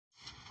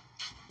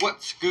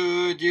What's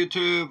good,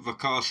 YouTube?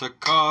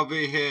 Crucify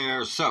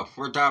here. So,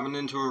 we're diving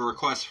into a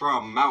request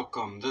from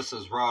Malcolm. This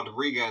is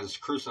Rodriguez,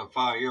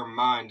 Crucify Your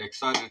Mind.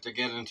 Excited to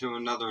get into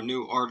another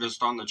new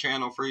artist on the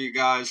channel for you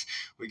guys.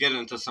 We get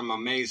into some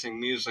amazing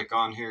music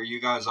on here.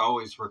 You guys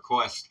always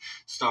request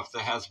stuff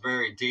that has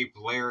very deep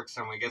lyrics,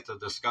 and we get to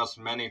discuss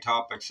many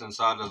topics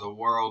inside of the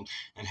world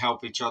and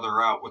help each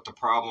other out with the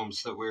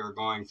problems that we are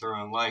going through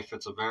in life.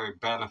 It's a very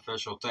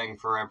beneficial thing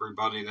for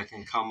everybody that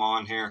can come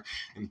on here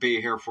and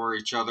be here for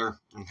each other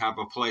and have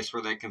a place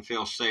where they can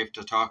feel safe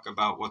to talk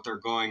about what they're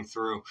going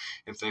through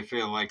if they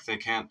feel like they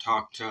can't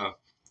talk to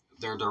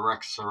their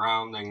direct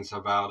surroundings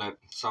about it.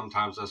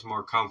 Sometimes it's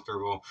more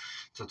comfortable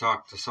to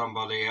talk to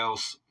somebody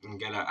else and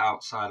get an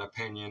outside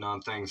opinion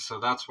on things. So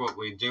that's what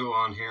we do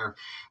on here.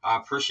 I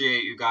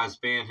appreciate you guys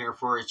being here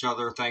for each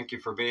other. Thank you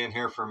for being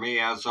here for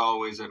me. As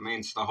always, it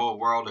means the whole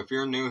world. If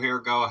you're new here,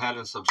 go ahead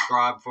and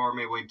subscribe for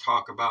me. We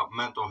talk about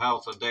mental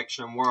health,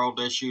 addiction, world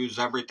issues,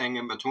 everything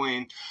in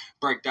between.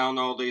 Break down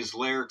all these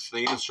lyrics,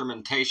 the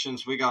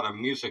instrumentations. We got a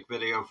music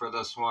video for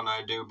this one,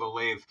 I do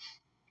believe.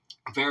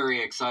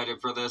 Very excited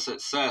for this.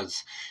 It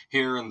says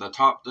here in the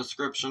top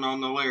description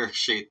on the lyric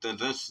sheet that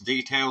this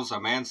details a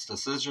man's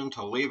decision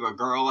to leave a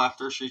girl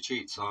after she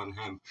cheats on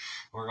him.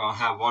 We're going to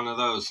have one of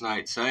those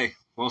nights, eh?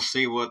 We'll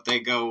see what they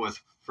go with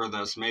for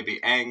this. Maybe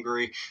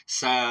angry,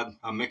 sad,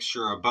 a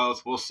mixture of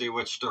both. We'll see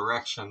which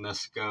direction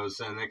this goes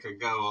in. It could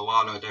go a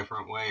lot of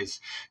different ways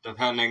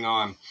depending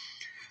on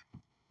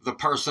the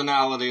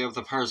personality of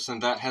the person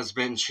that has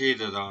been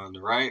cheated on,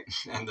 right?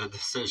 And the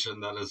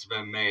decision that has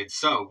been made.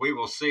 So we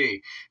will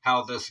see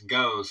how this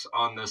goes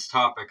on this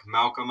topic.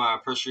 Malcolm, I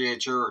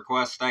appreciate your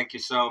request. Thank you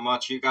so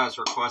much. You guys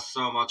request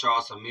so much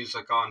awesome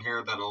music on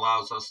here that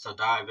allows us to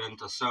dive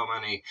into so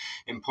many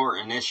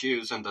important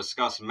issues and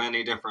discuss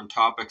many different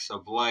topics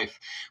of life.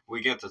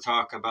 We get to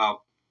talk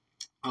about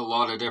a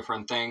lot of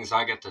different things.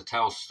 I get to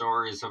tell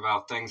stories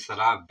about things that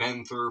I've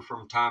been through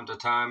from time to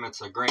time. It's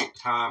a great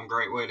time,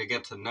 great way to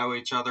get to know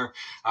each other.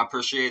 I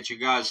appreciate you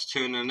guys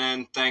tuning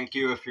in. Thank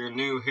you. If you're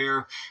new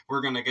here,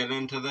 we're going to get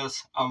into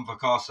this. I'm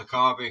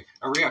Crucify.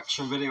 A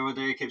reaction video a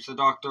day keeps the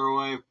doctor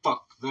away.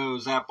 Fuck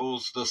those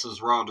apples. This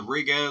is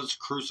Rodriguez.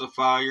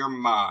 Crucify Your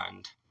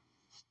Mind.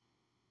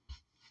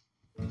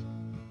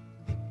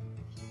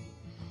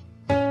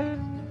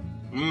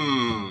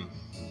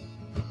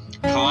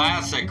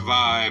 Classic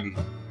vibe.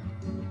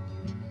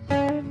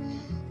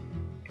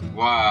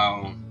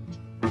 Wow.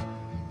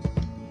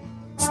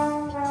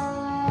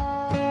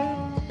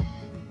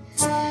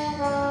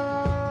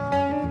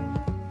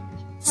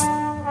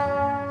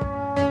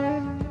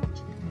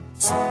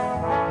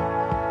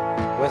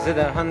 Was it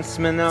a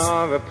huntsman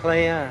or a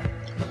player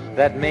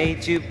that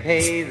made you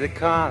pay the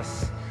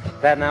cost,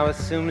 that now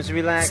assumes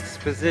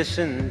relaxed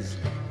positions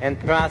and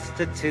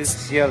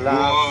prostitutes your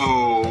loss?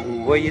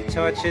 Whoa. Were you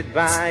tortured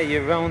by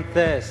your own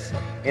thirst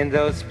in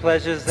those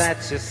pleasures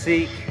that you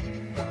seek,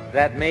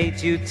 that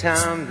made you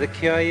Tom the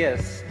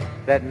Curious,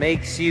 that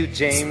makes you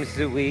James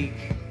the Weak?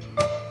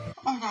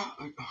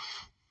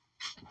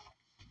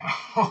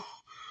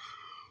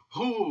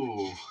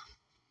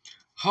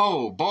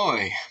 Oh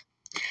boy.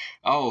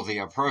 Oh, the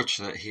approach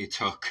that he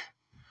took.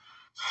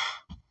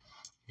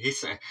 He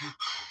said,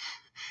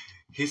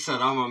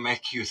 I'm gonna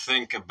make you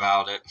think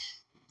about it.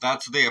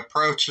 That's the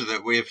approach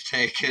that we've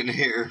taken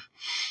here.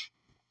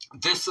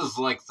 This is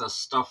like the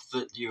stuff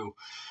that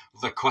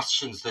the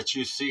questions that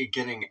you see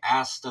getting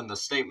asked and the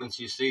statements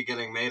you see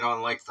getting made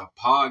on like the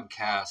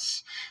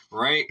podcasts,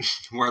 right?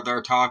 Where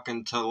they're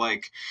talking to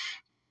like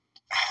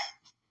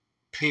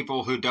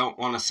people who don't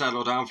want to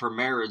settle down for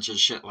marriage and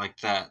shit like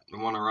that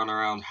and want to run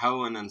around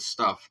hoeing and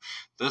stuff.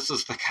 This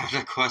is the kind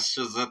of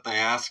questions that they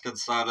ask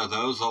inside of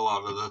those a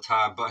lot of the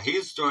time. But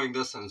he's doing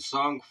this in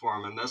song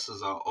form, and this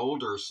is an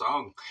older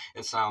song,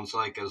 it sounds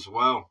like, as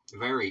well.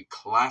 Very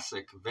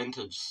classic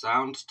vintage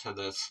sound to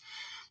this.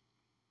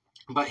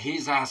 But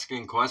he's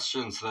asking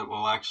questions that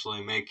will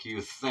actually make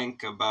you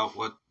think about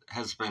what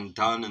has been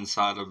done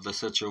inside of the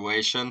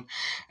situation.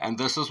 And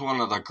this is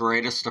one of the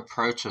greatest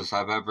approaches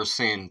I've ever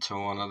seen to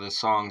one of the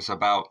songs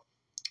about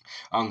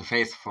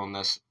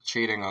unfaithfulness,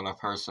 cheating on a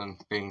person,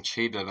 being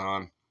cheated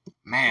on.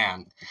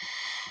 Man,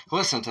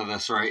 listen to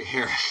this right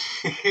here.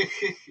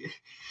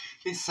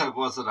 He said,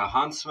 was it a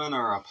huntsman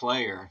or a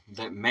player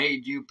that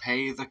made you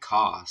pay the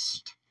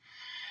cost,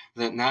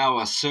 that now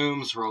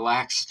assumes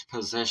relaxed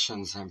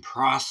positions and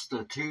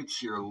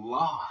prostitutes your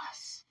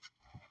loss?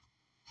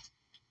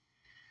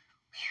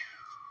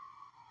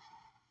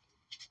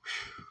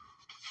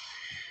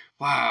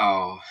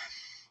 Wow.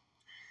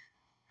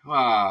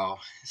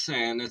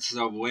 Saying it's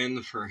a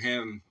win for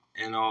him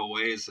in all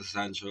ways,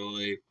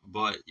 essentially,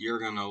 but you're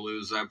gonna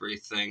lose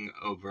everything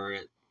over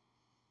it.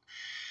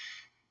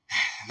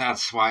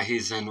 That's why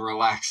he's in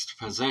relaxed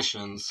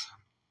positions.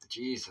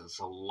 Jesus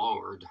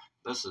Lord.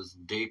 This is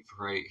deep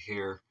right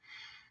here.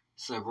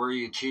 Said, were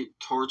you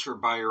tortured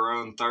by your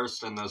own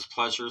thirst and those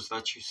pleasures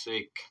that you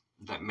seek,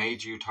 that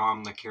made you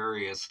Tom the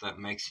Curious, that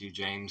makes you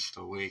James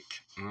the Weak?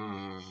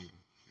 Man.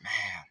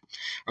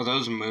 Are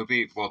those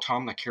movie? Well,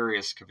 Tom the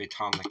Curious could be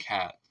Tom the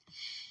Cat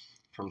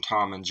from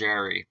Tom and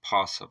Jerry,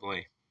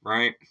 possibly,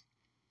 right?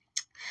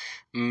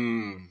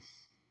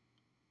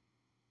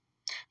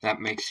 That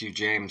makes you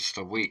James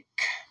the Weak.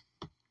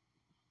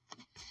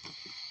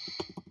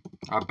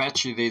 I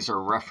bet you these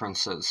are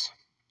references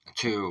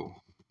to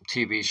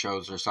TV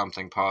shows or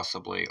something,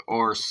 possibly,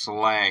 or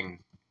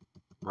slang,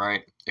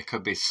 right? It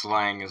could be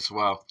slang as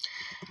well.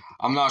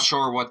 I'm not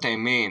sure what they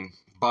mean,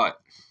 but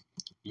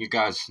you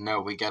guys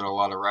know we get a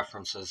lot of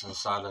references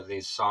inside of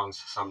these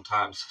songs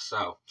sometimes,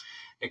 so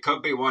it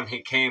could be one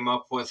he came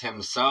up with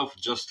himself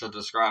just to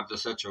describe the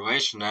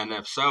situation, and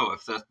if so,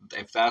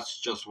 if that's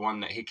just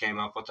one that he came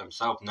up with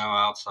himself, no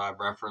outside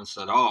reference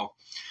at all,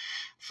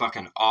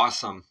 fucking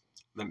awesome.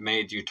 That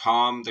made you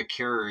Tom the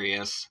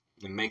Curious,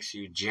 that makes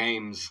you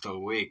James the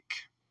Weak.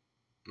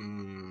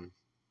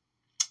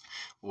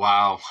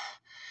 Wow.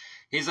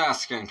 He's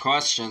asking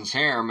questions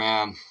here,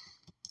 man.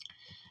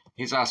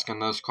 He's asking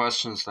those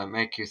questions that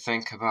make you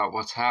think about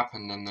what's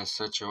happened in this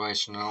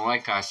situation. And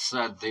like I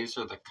said, these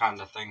are the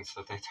kind of things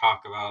that they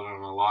talk about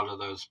on a lot of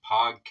those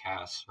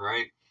podcasts,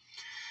 right?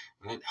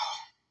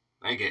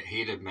 They get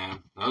heated,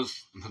 man.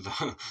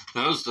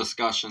 Those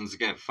discussions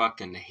get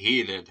fucking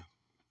heated.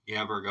 You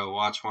ever go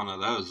watch one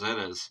of those, it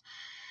is.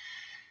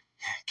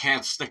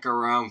 Can't stick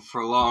around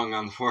for long,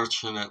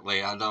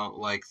 unfortunately. I don't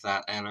like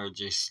that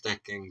energy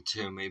sticking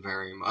to me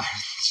very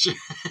much.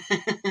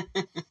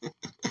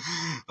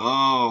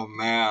 Oh,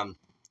 man.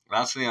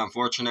 That's the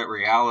unfortunate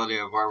reality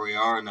of where we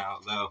are now,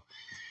 though.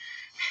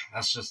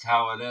 That's just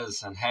how it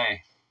is. And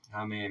hey,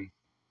 I mean,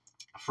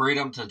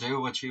 freedom to do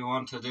what you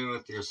want to do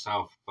with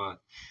yourself, but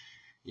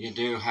you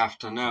do have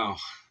to know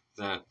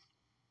that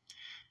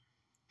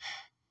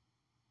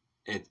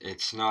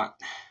it's not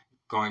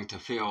going to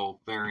feel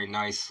very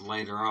nice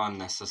later on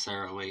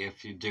necessarily.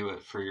 If you do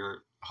it for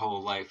your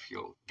whole life,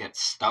 you'll get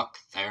stuck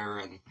there,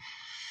 and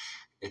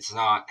it's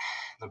not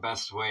the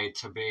best way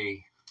to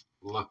be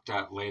looked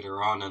at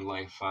later on in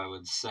life, I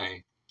would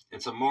say.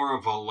 It's a more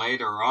of a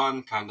later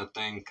on kind of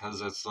thing,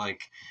 because it's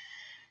like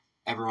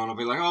everyone will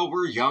be like, oh,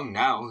 we're young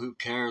now, who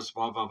cares,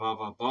 blah, blah, blah,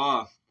 blah,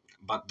 blah.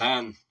 But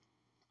then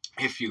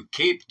if you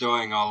keep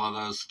doing all of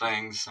those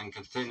things and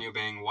continue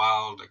being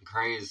wild and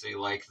crazy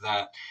like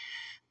that,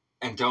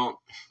 and don't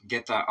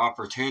get that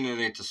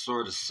opportunity to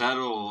sort of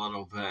settle a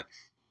little bit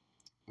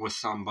with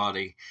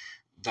somebody,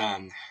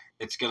 then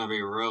it's going to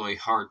be really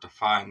hard to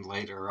find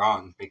later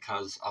on,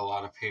 because a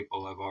lot of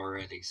people have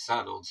already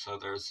settled. So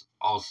there's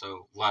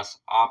also less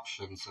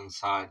options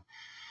inside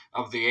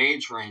of the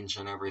age range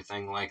and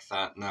everything like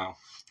that now,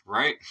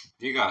 right?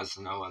 You guys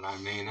know what I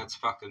mean. It's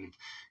fucking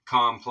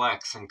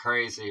complex and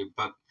crazy,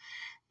 but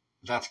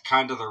that's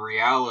kind of the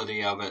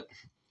reality of it.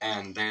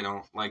 And they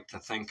don't like to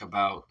think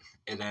about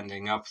it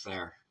ending up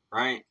there,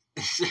 right?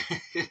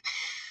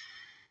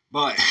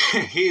 But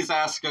he's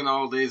asking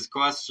all these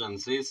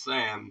questions. He's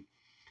saying,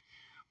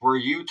 were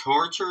you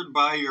tortured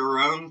by your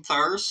own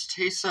thirst?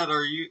 He said,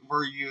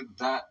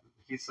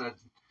 he said,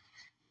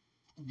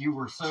 you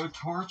were so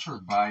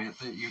tortured by it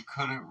that you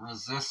couldn't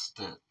resist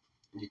it.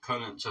 You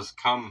couldn't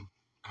just come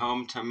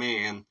home to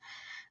me and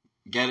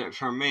get it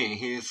from me.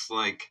 He's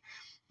like,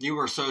 you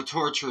were so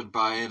tortured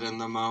by it in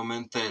the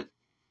moment that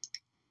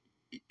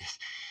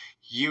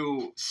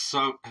you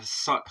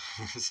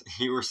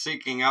were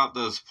seeking out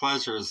those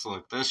pleasures.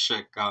 Look, this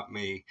shit got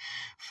me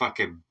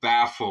fucking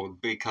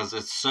baffled, because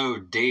it's so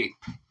deep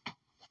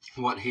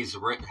what he's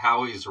written,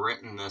 how he's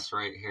written this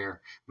right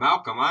here.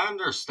 Malcolm, I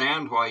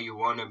understand why you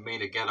wanted me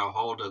to get a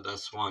hold of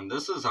this one.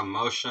 This is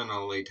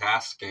emotionally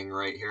tasking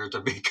right here,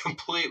 to be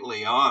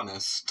completely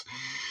honest.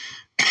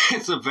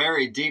 It's a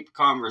very deep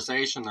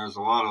conversation. There's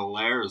a lot of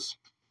layers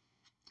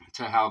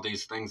to how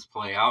these things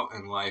play out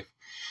in life.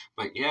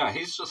 But yeah,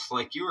 he's just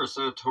like, you are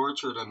so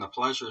tortured in the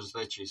pleasures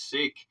that you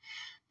seek.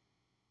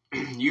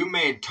 You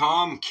made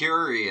Tom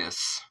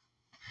curious,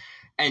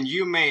 and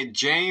you made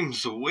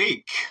James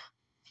weak.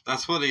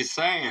 That's what he's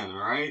saying,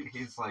 right?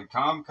 He's like,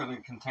 Tom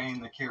couldn't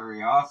contain the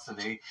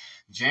curiosity.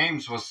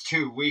 James was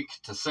too weak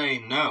to say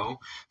no.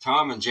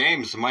 Tom and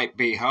James might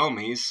be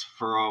homies,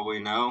 for all we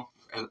know,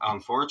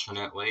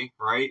 unfortunately,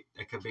 right?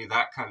 It could be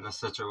that kind of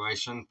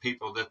situation.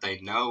 People that they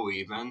know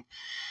even.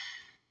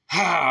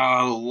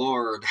 Oh,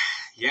 Lord.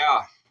 Yeah.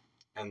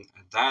 And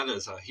that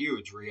is a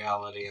huge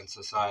reality in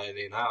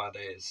society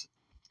nowadays.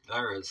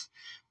 There is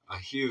a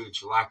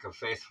huge lack of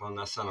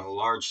faithfulness and a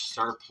large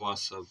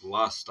surplus of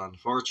lust,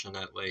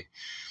 unfortunately.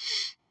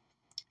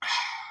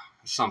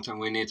 Something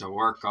we need to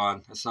work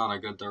on. It's not a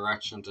good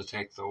direction to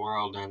take the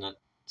world, and it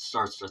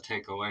starts to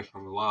take away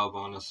from love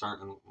on a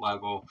certain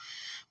level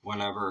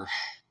whenever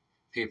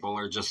people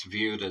are just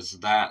viewed as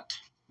that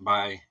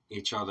by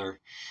each other.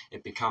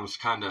 It becomes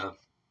kind of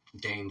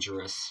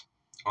dangerous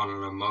on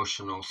an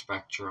emotional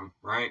spectrum,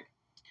 right?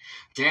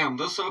 Damn,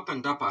 this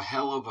opened up a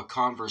hell of a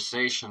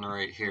conversation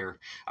right here.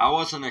 I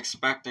wasn't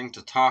expecting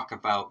to talk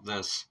about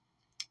this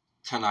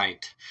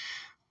tonight.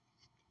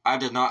 I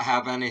did not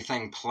have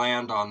anything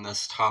planned on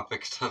this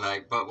topic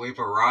tonight, but we've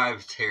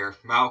arrived here.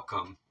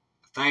 Malcolm,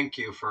 thank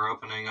you for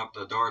opening up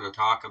the door to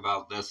talk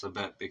about this a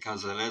bit,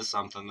 because it is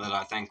something that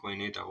I think we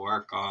need to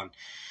work on.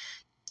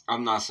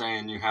 I'm not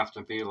saying you have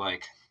to be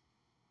like,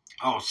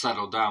 oh,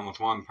 settle down with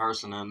one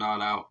person and not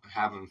out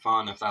having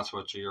fun if that's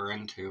what you're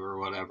into or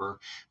whatever.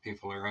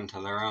 People are into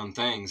their own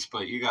things,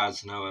 but you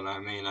guys know what I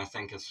mean. I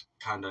think it's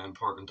kind of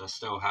important to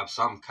still have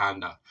some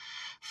kind of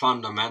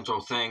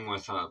fundamental thing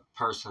with a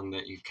person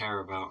that you care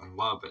about and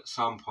love at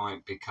some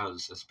point,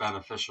 because it's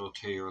beneficial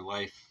to your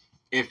life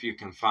if you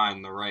can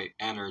find the right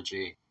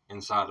energy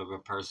inside of a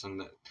person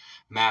that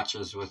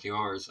matches with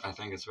yours. I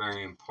think it's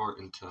very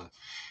important to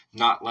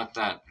not let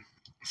that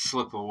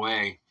slip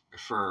away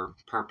for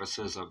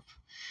purposes of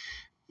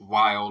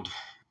wild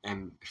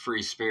and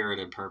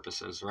free-spirited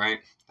purposes, right?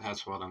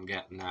 That's what I'm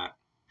getting at.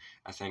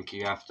 I think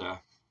you have to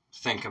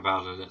think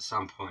about it at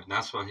some point. And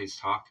that's what he's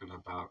talking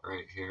about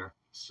right here.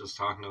 It's just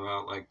talking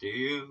about, like, do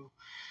you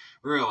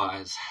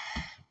realize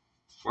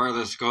where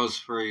this goes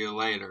for you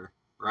later,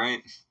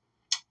 right?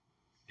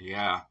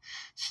 Yeah,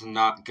 it's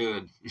not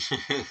good.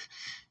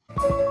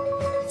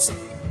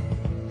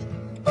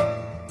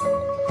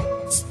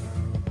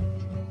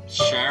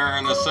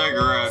 Sharing a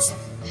cigarette.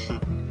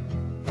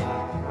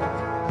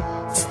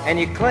 And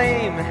you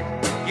claim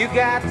you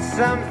got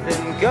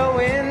something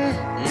going,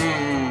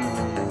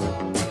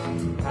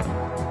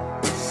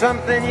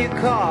 something you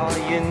call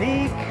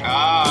unique.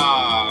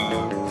 Ah,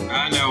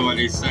 I know what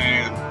he's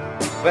saying.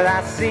 But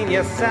I seen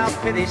your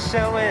self-pity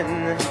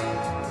showing.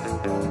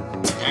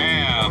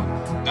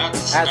 Damn,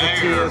 that's as the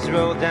tears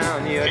roll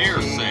down your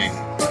cheeks.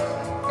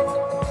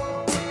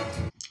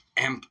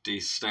 Empty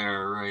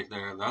stare right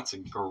there. That's a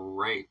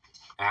great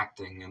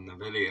acting in the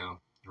video,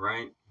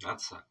 right?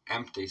 That's an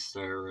empty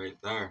stare right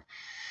there.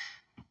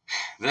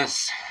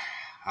 This,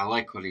 I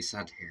like what he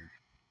said here.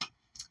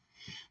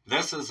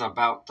 This is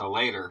about the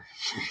later.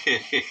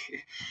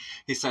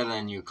 He said,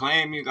 and you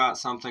claim you got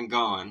something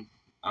going,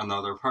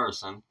 another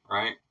person,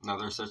 right?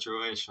 Another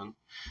situation.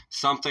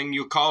 Something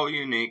you call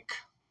unique.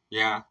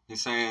 Yeah,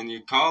 he's saying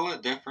you call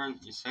it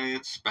different. You say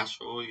it's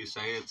special. You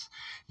say it's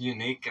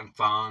unique and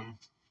fun.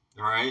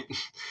 Right?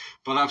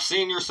 But I've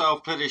seen your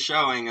self-pity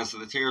showing as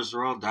the tears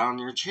roll down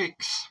your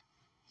cheeks.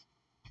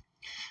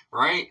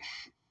 Right?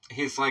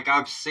 He's like,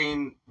 I've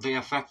seen the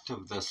effect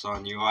of this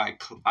on you.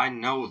 I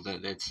know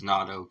that it's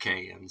not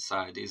okay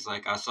inside. He's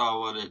like, I saw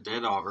what it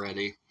did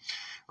already.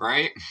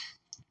 Right?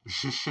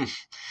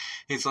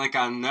 He's like,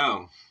 I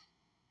know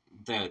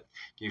that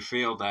you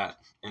feel that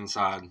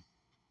inside.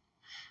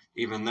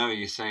 Even though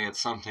you say it's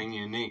something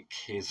unique.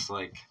 He's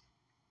like,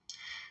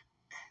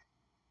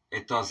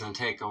 it doesn't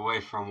take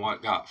away from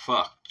what got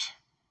fucked.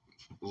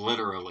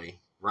 Literally,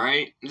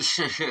 right?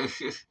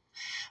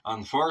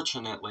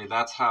 Unfortunately,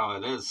 that's how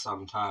it is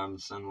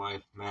sometimes in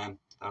life, man.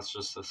 That's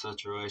just the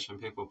situation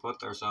people put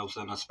themselves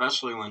in,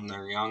 especially when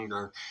they're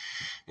younger.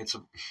 It's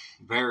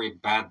very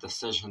bad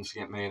decisions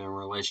get made in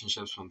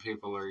relationships when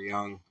people are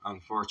young,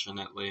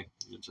 unfortunately.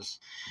 You're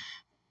just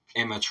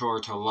immature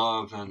to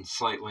love and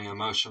slightly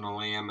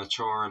emotionally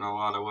immature in a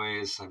lot of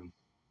ways, and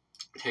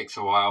it takes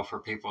a while for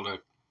people to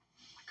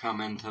come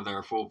into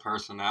their full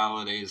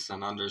personalities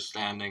and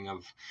understanding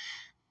of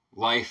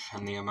life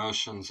and the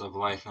emotions of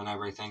life and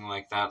everything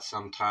like that.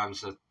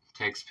 Sometimes it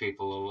takes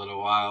people a little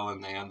while,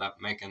 and they end up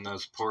making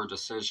those poor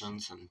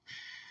decisions and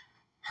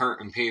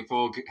hurting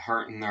people,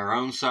 hurting their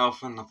own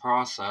self in the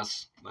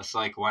process. It's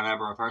like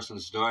whenever a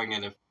person's doing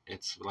it, if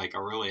it's like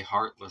a really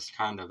heartless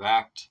kind of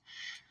act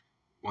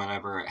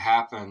whenever it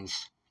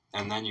happens,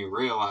 and then you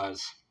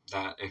realize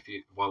that if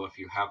you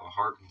have a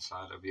heart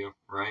inside of you,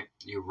 right,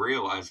 you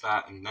realize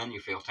that, and then you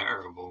feel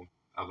terrible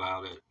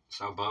about it.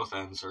 So both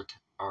ends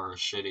are a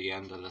shitty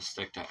end of the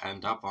stick to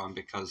end up on,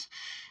 because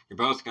you're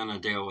both going to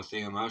deal with the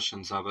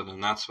emotions of it.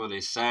 And that's what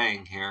he's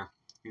saying here.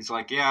 He's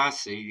like, yeah, I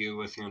see you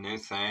with your new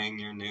thing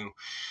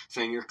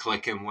you're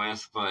clicking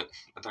with, but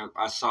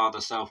I saw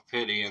the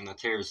self-pity and the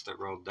tears that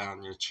rolled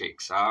down your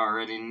cheeks. I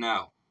already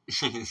know.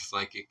 He's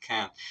like,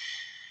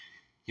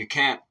 you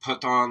can't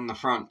put on the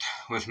front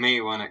with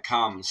me when it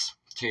comes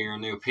to your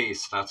new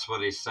piece. That's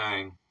what he's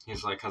saying.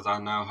 He's like, because I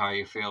know how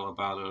you feel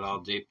about it all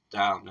deep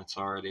down. It's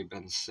already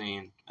been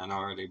seen and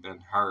already been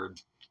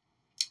heard.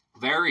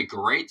 Very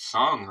great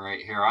song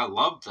right here. I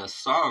love this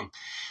song.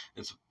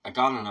 It's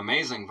got an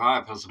amazing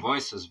vibe. His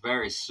voice is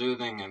very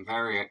soothing and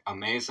very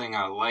amazing.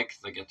 I like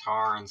the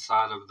guitar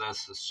inside of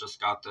this. It's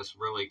just got this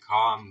really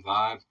calm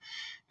vibe.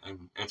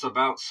 And it's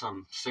about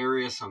some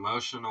serious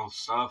emotional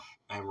stuff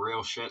and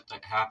real shit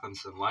that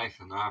happens in life.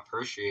 And I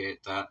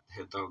appreciate that,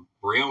 the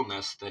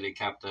realness that he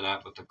kept it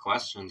at with the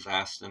questions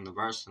asked in the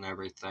verse and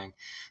everything.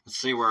 Let's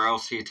see where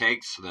else he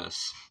takes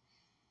this.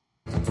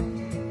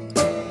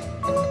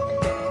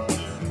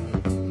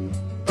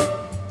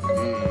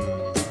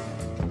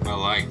 I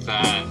like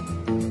that.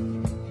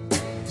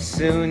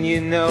 Soon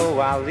you know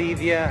I'll leave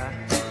you,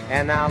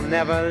 and I'll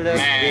never look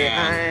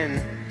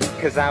behind.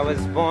 'Cause I was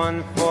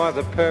born for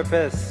the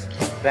purpose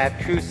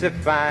that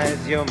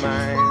crucifies your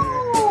mind.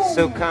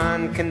 So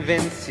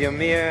convince your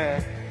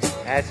mirror,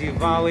 as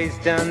you've always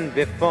done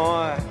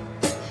before,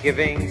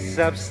 giving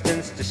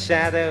substance to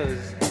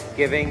shadows,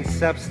 giving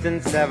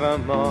substance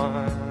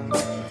evermore.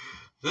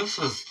 This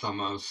is the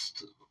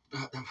most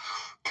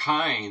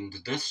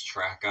kind diss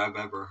track I've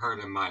ever heard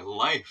in my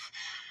life.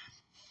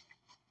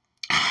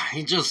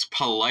 He just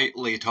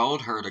politely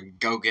told her to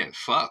go get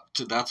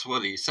fucked. That's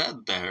what he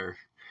said there.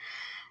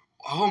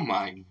 Oh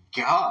my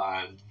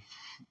god.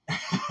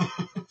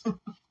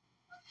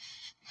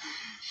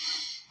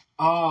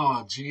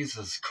 Oh,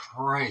 Jesus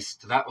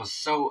Christ. That was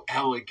so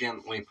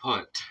elegantly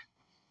put.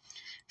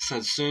 He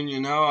said, soon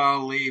you know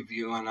I'll leave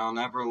you and I'll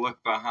never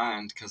look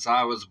behind, 'cause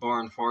I was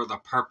born for the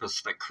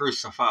purpose that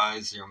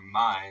crucifies your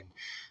mind.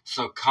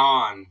 So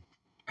oh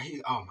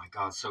my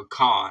god, so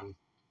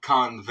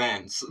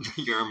convince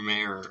your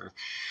mirror.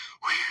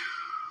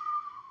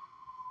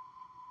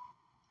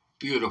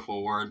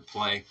 Beautiful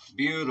wordplay.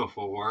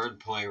 Beautiful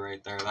wordplay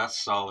right there. That's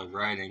solid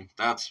writing.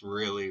 That's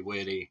really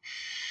witty.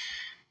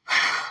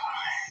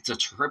 It's a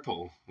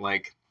triple.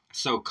 Like,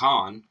 so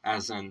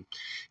as in,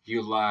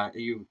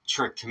 you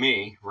tricked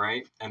me,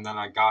 right? And then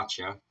I got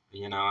you.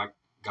 You know, I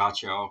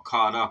got you all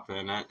caught up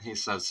in it. He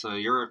said, so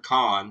you're a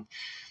con.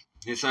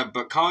 He said,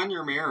 but con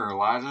your mirror.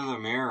 Lie to the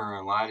mirror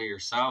and lie to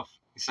yourself.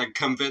 He said,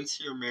 convince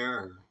your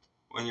mirror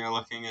when you're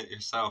looking at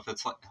yourself.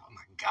 It's like, oh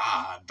my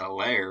god, the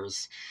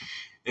layers.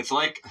 It's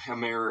like a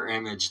mirror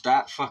image.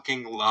 That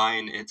fucking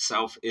line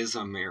itself is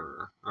a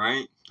mirror,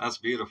 right? That's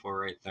beautiful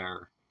right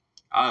there.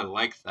 I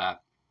like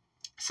that.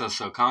 So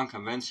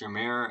convince your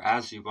mirror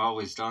as you've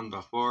always done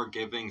before,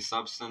 giving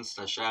substance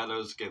to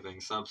shadows, giving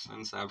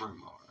substance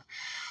evermore.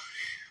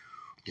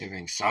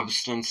 Giving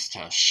substance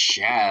to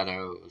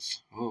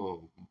shadows.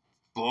 Oh,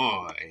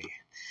 boy.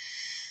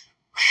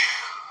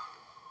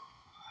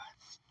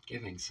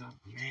 Giving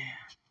man.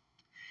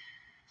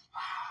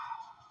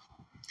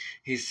 Wow.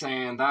 He's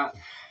saying that,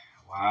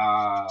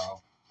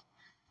 wow.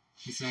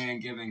 He's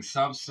saying giving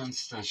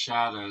substance to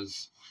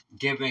shadows,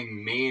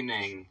 giving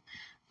meaning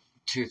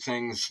to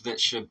things that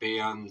should be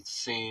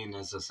unseen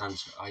is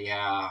essential. Oh,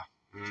 yeah.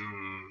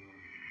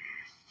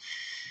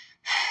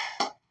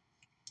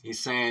 He's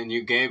saying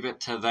you gave it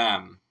to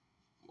them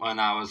when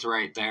I was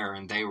right there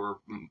and they were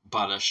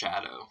but a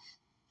shadow.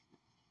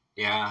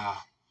 Yeah.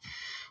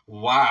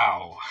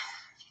 Wow.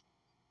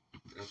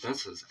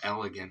 This is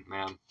elegant,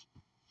 man.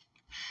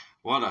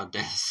 What a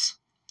diss.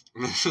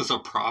 This is a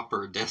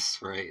proper diss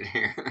right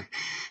here.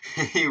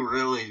 He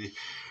really,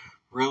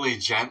 really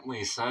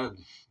gently said,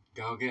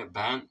 go get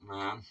bent,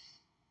 man.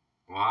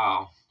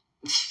 Wow.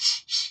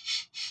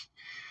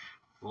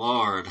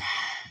 Lord.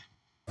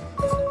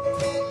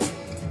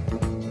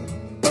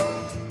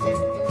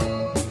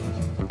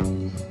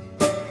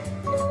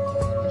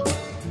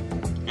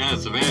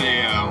 It's a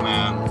video,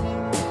 man.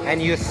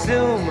 And you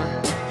assume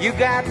you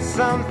got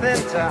something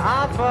to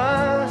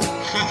offer.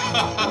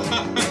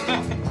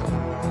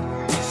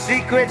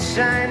 Secret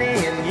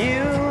shiny in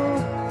you.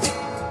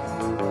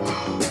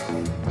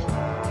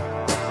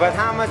 But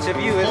how much of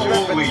you is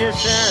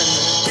repetition?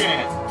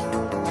 Shit.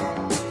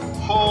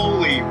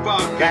 Holy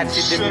fucking that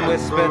you didn't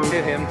whisper bro.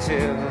 To him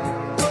too.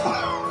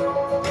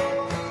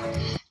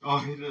 Oh,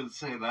 he didn't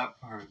say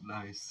that part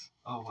nice.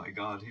 Oh my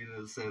god, he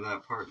didn't say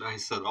that part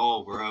nice at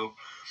all, bro.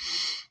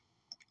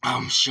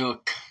 I'm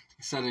shook.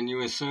 He said, and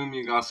you assume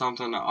you got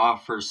something to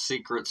offer,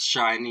 secrets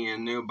shiny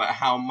and new, but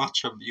how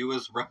much of you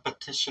is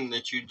repetition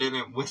that you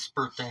didn't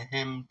whisper to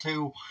him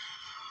too?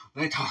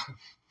 They talk.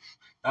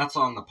 That's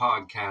on the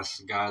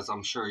podcast, guys.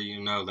 I'm sure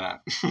you know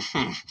that.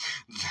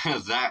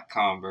 That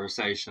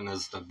conversation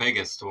is the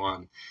biggest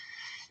one.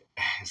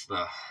 It's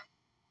the...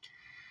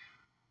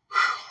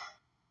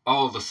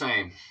 all the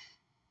same.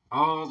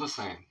 All the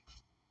same.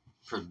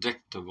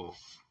 Predictable.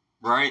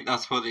 Right?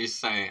 That's what he's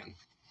saying.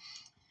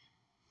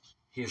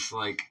 He's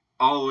like,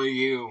 all of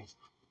you...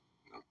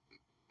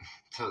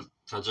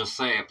 To just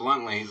say it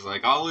bluntly, he's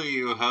like, all of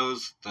you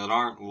hoes that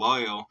aren't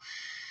loyal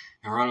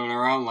and running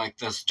around like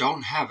this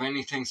don't have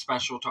anything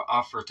special to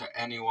offer to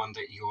anyone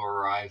that you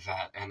arrive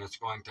at, and it's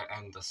going to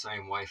end the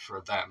same way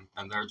for them,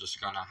 and they're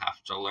just going to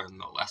have to learn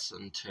the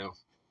lesson too.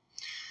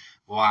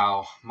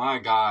 Wow, my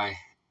guy.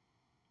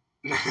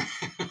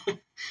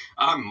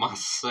 I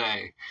must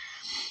say,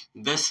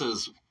 this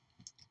is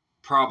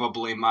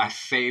probably my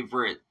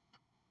favorite,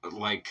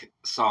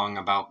 song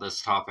about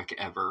this topic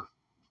ever.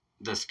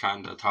 This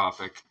kind of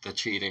topic, the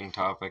cheating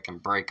topic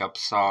and breakup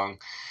song.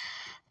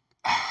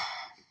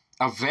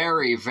 A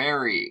very,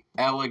 very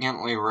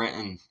elegantly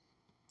written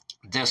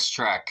diss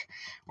track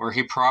where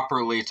he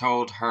properly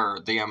told her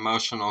the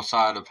emotional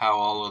side of how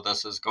all of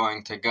this is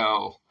going to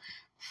go,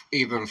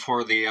 even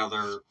for the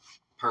other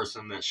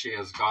person that she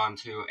has gone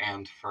to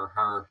and for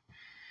her.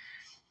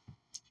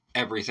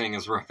 Everything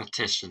is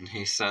repetition.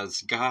 He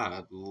says,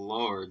 God,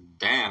 Lord,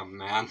 damn,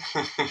 man.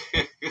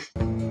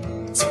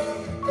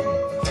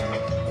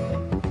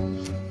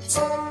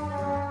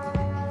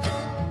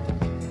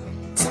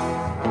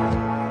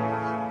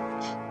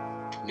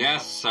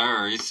 Yes,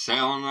 sir, he's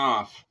sailing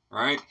off,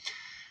 right?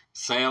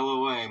 Sail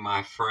away,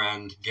 my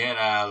friend. Get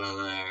out of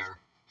there.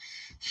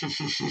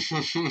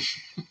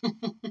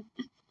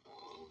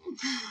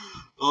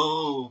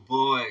 Oh,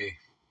 boy.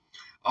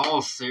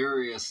 All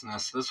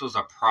seriousness, this was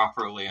a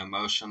properly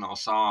emotional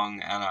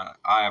song, and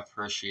I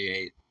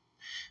appreciate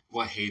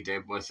what he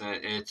did with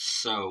it. It's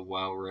so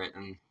well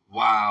written.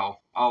 Wow.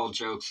 All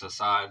jokes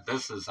aside,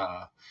 this is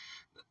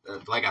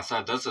like I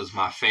said, this is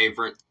my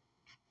favorite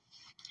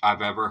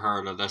I've ever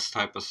heard of this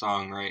type of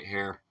song right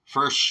here.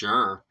 For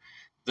sure.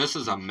 This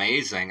is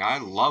amazing. I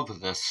love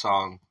this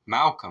song.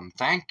 Malcolm,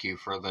 thank you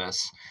for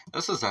this.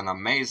 This is an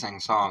amazing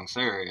song,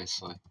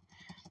 seriously.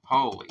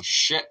 Holy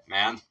shit,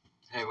 man.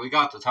 Hey, we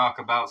got to talk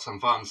about some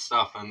fun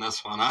stuff in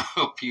this one. I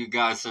hope you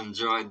guys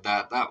enjoyed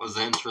that. That was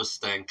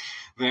interesting.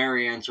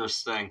 Very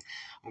interesting.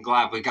 I'm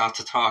glad we got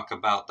to talk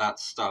about that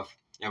stuff.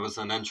 It was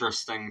an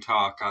interesting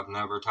talk. I've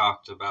never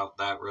talked about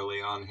that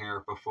really on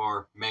here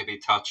before. Maybe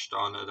touched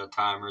on it a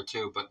time or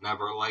two, but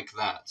never like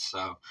that.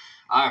 So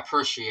I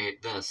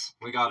appreciate this.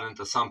 We got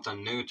into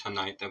something new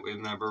tonight that we've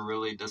never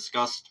really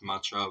discussed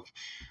much of.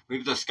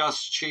 We've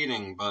discussed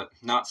cheating, but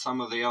not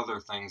some of the other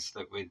things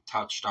that we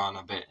touched on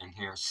a bit in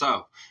here.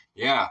 So,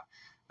 yeah,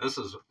 this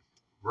is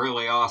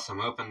really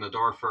awesome. Opened the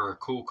door for a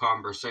cool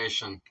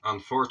conversation.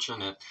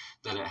 Unfortunate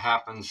that it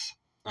happens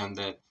and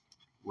that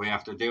we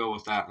have to deal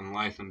with that in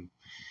life, and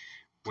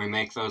we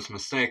make those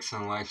mistakes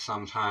in life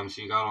sometimes.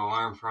 You gotta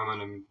learn from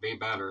it and be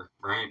better,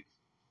 right?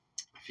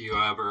 If you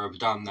ever have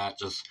done that,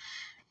 just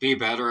be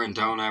better and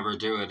don't ever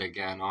do it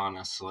again,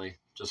 honestly.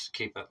 Just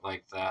keep it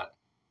like that.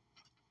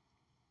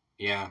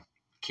 Yeah,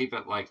 keep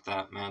it like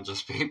that, man.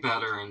 Just be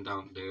better and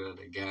don't do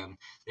it again.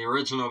 The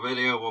original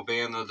video will be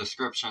in the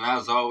description.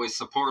 As always,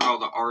 support all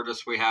the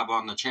artists we have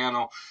on the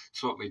channel.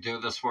 It's what we do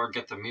this for.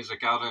 Get the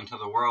music out into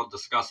the world.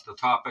 Discuss the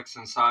topics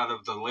inside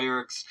of the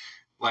lyrics.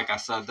 Like I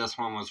said, this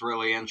one was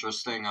really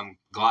interesting. I'm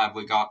glad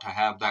we got to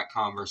have that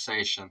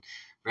conversation.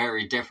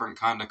 Very different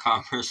kind of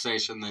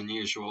conversation than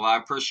usual. I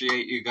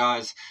appreciate you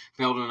guys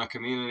building a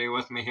community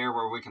with me here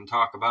where we can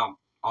talk about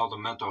all the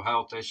mental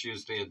health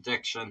issues, the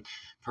addiction,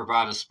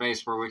 provide a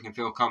space where we can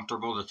feel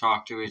comfortable to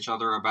talk to each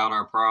other about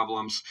our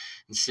problems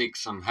and seek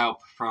some help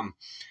from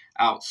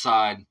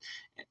outside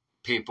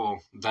people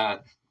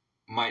that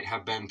might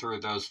have been through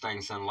those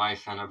things in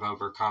life and have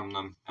overcome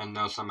them and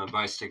know some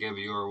advice to give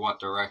you or what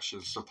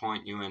directions to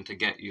point you in to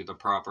get you the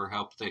proper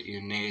help that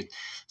you need.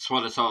 It's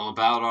what it's all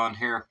about on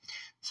here.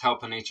 It's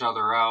helping each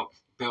other out,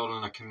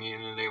 building a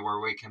community where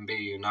we can be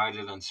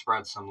united and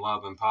spread some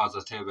love and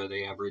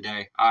positivity every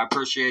day. I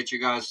appreciate you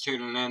guys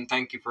tuning in.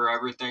 Thank you for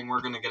everything. We're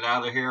going to get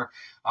out of here.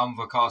 I'm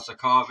Vakasa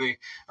Kavi.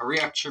 A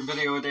reaction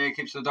video a day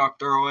keeps the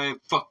doctor away.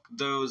 Fuck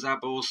those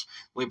apples.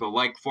 Leave a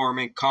like for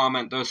me.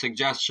 Comment those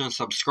suggestions.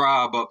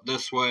 Subscribe up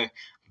this way.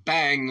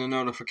 Bang the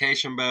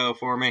notification bell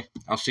for me.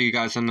 I'll see you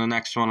guys in the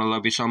next one. I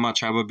love you so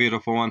much. Have a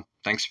beautiful one.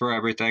 Thanks for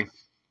everything.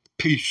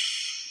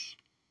 Peace.